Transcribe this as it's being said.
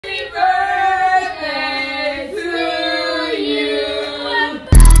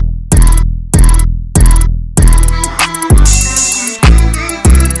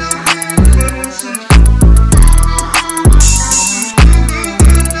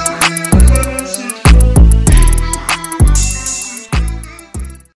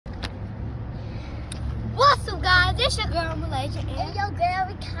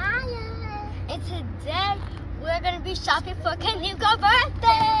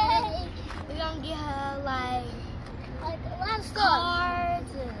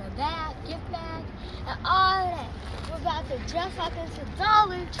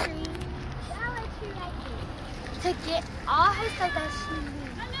to get all her stuff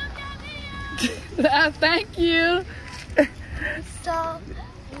that Thank you. she needs. So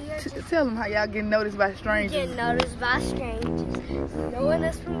we are just Tell them how y'all getting noticed by strangers. getting noticed by strangers, knowing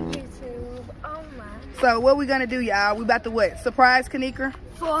us from YouTube. Oh my. So what we gonna do, y'all? We about to what? Surprise Kanika?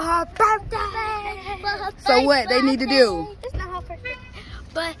 For her birthday. So what they need to do? It's not her birthday.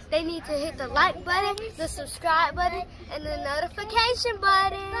 But they need to hit the like button, the subscribe button, and the notification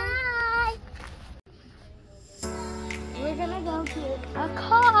button. Bye. We're gonna go get a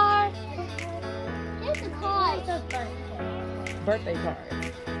card. Here's a card. It's a Birthday card.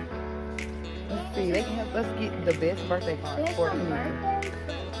 Let's see. They can help us get the best birthday card for Kanika.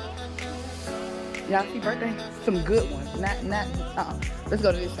 Y'all see birthday? Some good ones. Not. Let's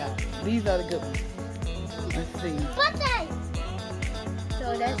go to this side. These are the good ones. Let's see. birthday.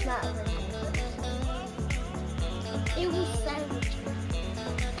 So that's not right. It was sandwich.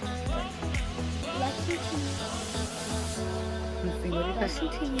 Lucky to you. Let's see what it is. Lucky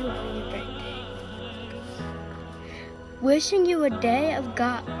to you on your birthday. Wishing you a day of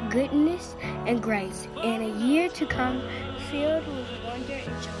goodness and grace, and a year to come filled with wonder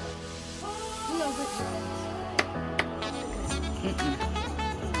and joy. You know what it is.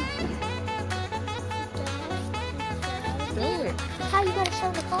 Do it. How you gotta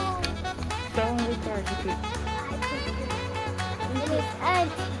show the card? Show them which card you pick. It is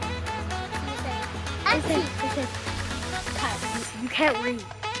auntie. Auntie. It says, you can't read.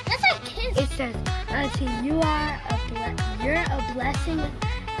 That's a kiss. It says, auntie, you're a blessing.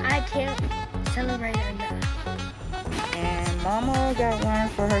 I can't celebrate enough. And Mama got one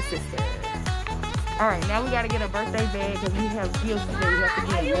for her sister. All right, now we gotta get a birthday bag because we have gifts that we have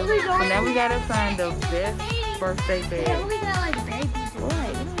to get. So now we gotta find the best birthday bag. Yeah, we got like babies.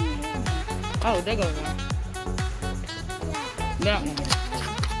 Right. Oh, there goes one. That one.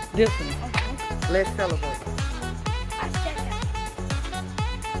 This one. Let's celebrate. I said that.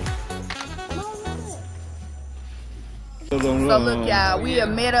 So look, y'all, we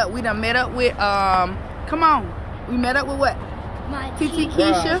done met up with come on. We met up with what? My TT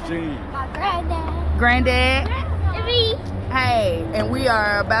Keisha. My granddad. Granddad. Me. Hey, and we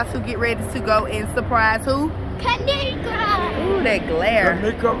are about to get ready to go and surprise who? Kanika. Ooh, that glare.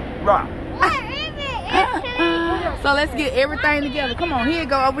 Kanika rock. What is it? So let's get everything together. Come on, here,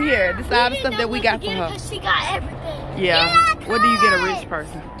 go over here. This is all the stuff that we got for her. She got everything. Yeah. What do you get a rich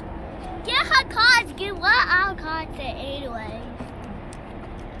person? Get her cards. Get what our cards are anyway.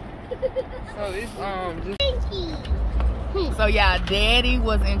 So it's just Thank you. so y'all, Daddy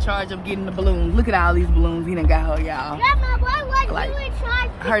was in charge of getting the balloons. Look at all these balloons he done got her, y'all. Grandma, why was Like, you in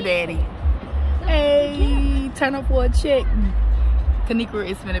charge? Her daddy. Hey, turn up for a check. Kanika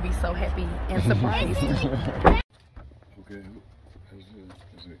is gonna be so happy and surprised. Okay.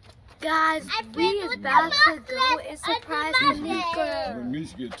 That's it. Guys, we is about to go and surprise Kanika. Let me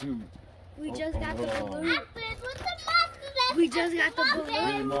get two. We just got the balloon. We just got the balloon.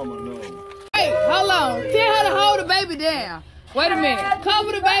 Let mama know. Hey, hold on. Tell her to hold the baby down. Wait a minute.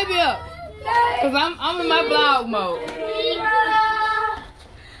 Cover the baby up. Cause I'm in my vlog mode.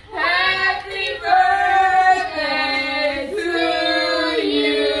 Happy birthday to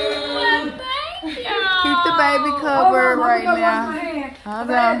you. Keep the baby covered right now.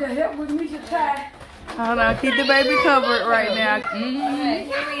 Hold on. Hold on. Keep the baby covered right now.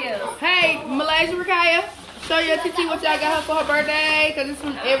 Hey, Malaysia Rakiyah. Show your TT what y'all got her for her birthday. Cause it's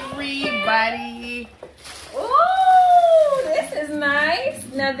from everybody. Ooh, this is nice.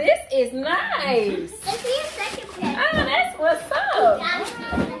 Now this is nice. Let's see a second pet. Oh, that's what's up.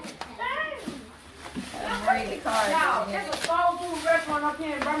 Read the card. It's a soul food restaurant up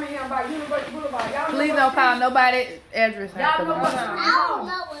here in Birmingham by University Boulevard. Y'all Please don't call nobody address. Y'all know what's I on. don't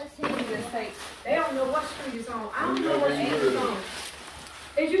know what's in it. They don't know what street it's on. I don't know what street it's on.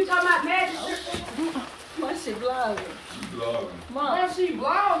 Is you talking about Magic Street? What's she vlogging? Vlogging. Mom. Why she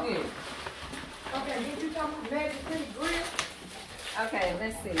vlogging? Okay, did you talking about Magic Street Grill? Okay,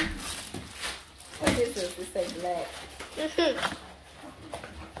 let's see. What this is? It say black.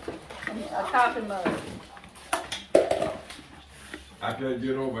 A coffee mug. I can't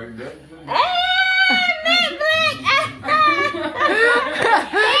get over it.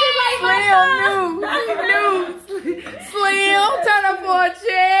 Slim, turn up for a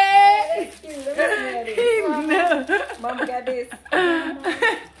check. Mama got this.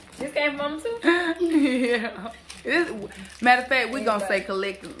 This came from Mama too? Yeah. Matter of fact, we're going to say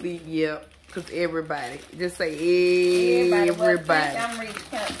collectively, yeah. Because everybody. Just say everybody. I'm reading the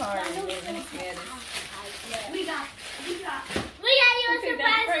count card. We got you a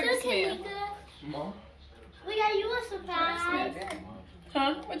surprise too, Kanika. We got you a surprise.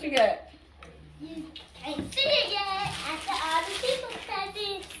 Huh? What you got? Can't see it yet. After all the people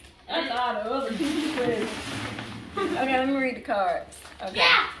presents. After all the other people presents. Okay, let me read the cards. Okay.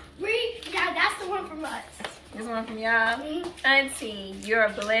 Yeah, yeah, that's the one from us. This one from y'all. Auntie, you're a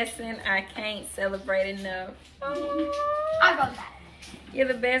blessing I can't celebrate enough. I wrote that. You're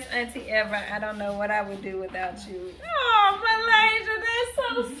the best auntie ever. I don't know what I would do without you. Oh, Malaysia, that's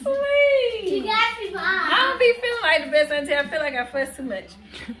so sweet. You got me, Mom. I don't be feeling like the best auntie. I feel like I fuss too much.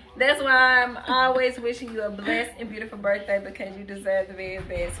 That's why I'm always wishing you a blessed and beautiful birthday because you deserve the very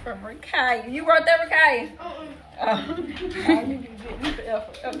best. From Rakiyah. You wrote that, Rakiyah? Oh,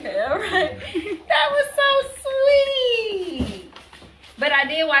 okay, all right. That was so sweet. But I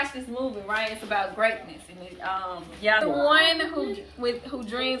did watch this movie, right? It's about greatness, and it, yeah, the one who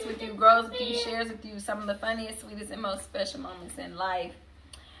dreams with you, grows with you, shares with you some of the funniest, sweetest, and most special moments in life.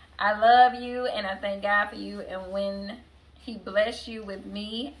 I love you, and I thank God for you. And when He blessed you with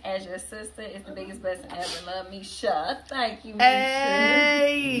me as your sister, it's the biggest blessing ever. Love, Misha. Thank you, Misha.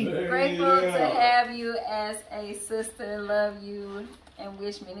 Hey. Grateful to have you as a sister. Love you, and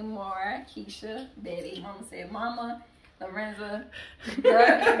wish many more. Keisha, Betty. Mama said, Mama. Lorenza, love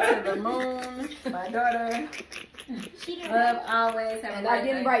to the moon, my daughter. Love always. Have a And great I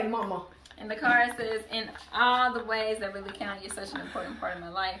didn't day. write mama. And the card says, in all the ways that really count, you're such an important part of my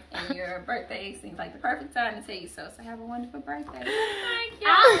life. And your birthday seems like the perfect time to tell you so. So have a wonderful birthday. Thank you.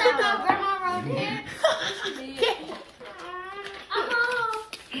 I thought my grandma wrote it.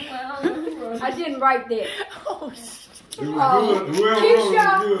 I didn't write that. Oh, shit. Whoever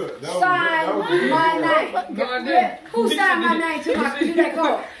Keisha good. signed my name. Who signed my name to that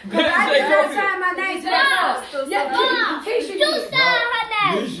card? Because I did not sign my name to that card. Yeah, Keisha You did. signed her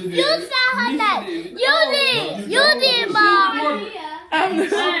name. You signed her name. You did, Mom. I'm the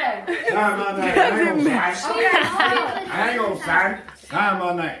Sign my name. I ain't gonna sign it. Sign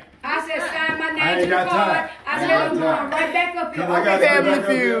my name. I said sign my I name ain't to the got card. time. I said I'm going right back up here. Cause I got to Family get back up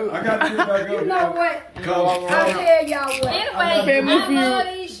feud. here. I got to get back up You know what? Cause I'll tell y'all what. Anyway, Family I love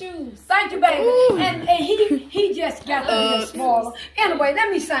feud. these shoes. Thank you, baby. And he just got to be smaller. Anyway, let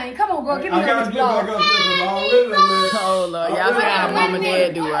me sing. Come on, girl. Give me I got another to get back blow. up there because I already done Oh, Lord. Y'all say how mom and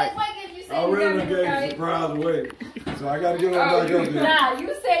dad do right. I already done gave the surprise away. So I got to get on back up there. Nah, you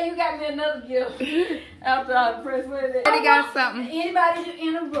said you got me another gift after I press with it. Daddy got something. Anybody to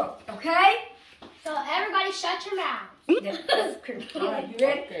interrupt, okay? So everybody shut your mouth. All right, you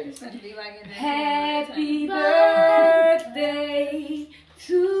ready? Happy birthday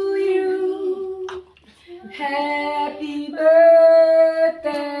to you. Happy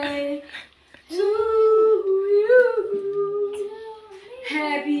birthday to you.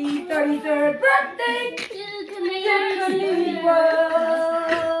 Happy 33rd birthday to Khalifa.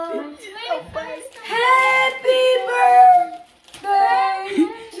 Happy birthday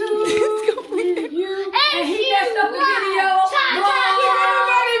to you. And he messed up the video.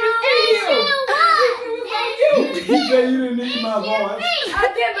 He said you didn't need my voice. I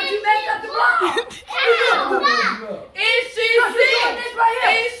did, but you messed up the vlog. Is she This right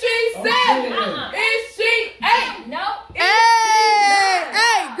here. Is she 7? Is she 8? No.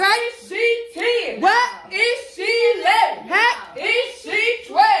 Hey, great. Is she 10? What? Is she 11? Hey, Is she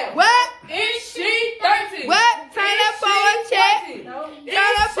 12? what? Is she 13? What? Turn up for a check.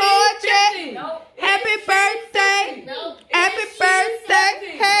 Turn up for a check. Happy birthday. Happy birthday.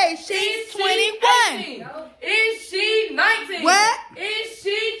 Hey, she's 21. Is she 19? What? Is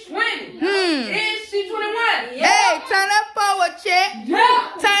she 20? Is she 21? Hey, turn up for a check.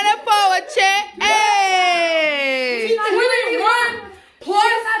 Turn up for a check. Hey. 21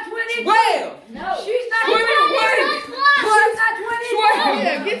 plus 12. No. She's not 21 She's not 25.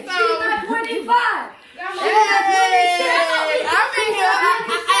 Yeah, get She's some. not 25. Hey, I've been here.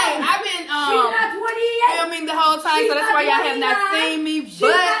 I've been She's not 28. filming the whole time, so that's why y'all have not seen me. She's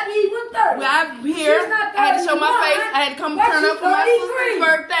But not even 30. when I'm here, She's not I had to show my 31, face. I had to come but turn up she's for my 33. sister's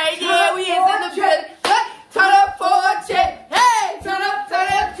birthday. Turn Yeah, up we for is in a the check. building. What? Turn up for a check. Hey, turn up, turn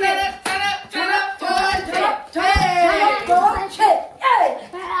up, turn up, turn up, turn up for a check. Hey. For a check. Hey.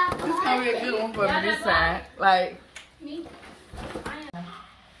 This is gonna be a good one for me this time. Like,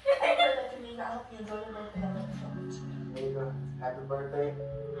 Happy birthday.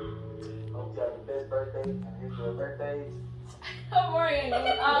 Hope you have the best birthday and here's your birthdays. Don't worry,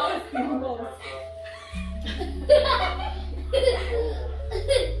 eh.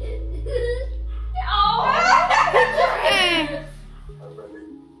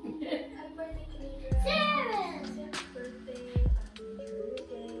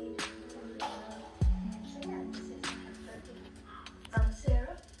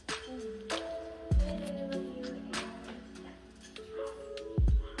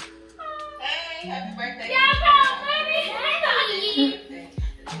 Happy birthday.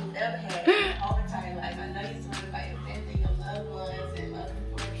 ever had in your whole entire life. I know you surrounded by your family, your loved ones, and loving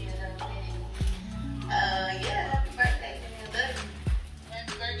for me and everything. Yeah, happy birthday, Kenny.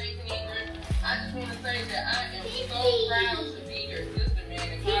 Happy birthday, Kenny. I just want to say that I am so proud to be your sister, man.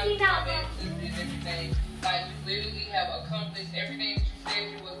 And proud to be my sister and everything. Like, you literally have accomplished everything that you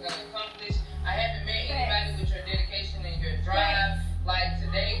said you was going to accomplish. I haven't met anybody with your dedication and your drive. Like,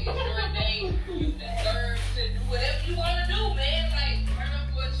 today is your day. You deserve to do whatever you want to do, man. Like, turn up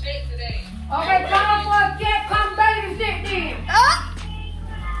for a shake today. Okay, come for a cat, come babysit then.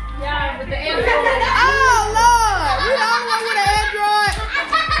 Yeah, with the Android. Oh, Lord. We the only one with an Android.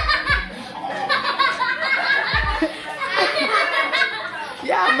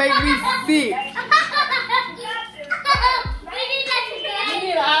 Y'all make me sick. You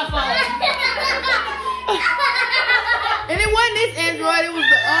need an iPhone. And it wasn't this Android, it was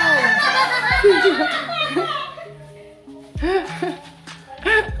the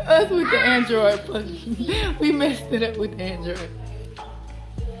us with the Android. We messed it up with the Android.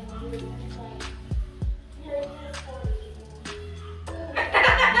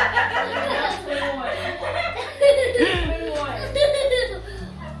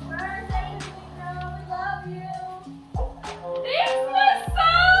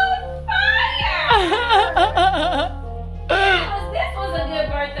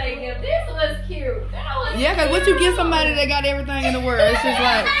 Yeah, because what you give somebody that got everything in the world? It's just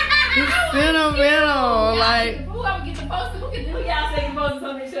like, it's sentimental. Like, Who ever get the poster? Who y'all say can post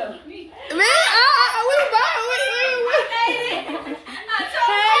on this show? Me. man, we buy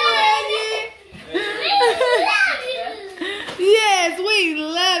Yes, we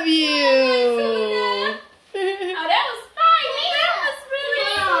love you. Oh, that was fine. That was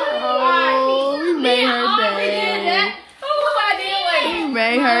really Oh, we made her day. We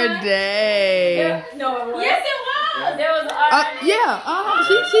made her day. No, it wasn't. Yes, it was. There was Yeah,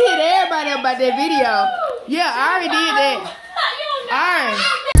 she hit everybody about that video. Yeah, I already did that. You don't know. All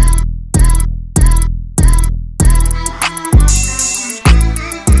right.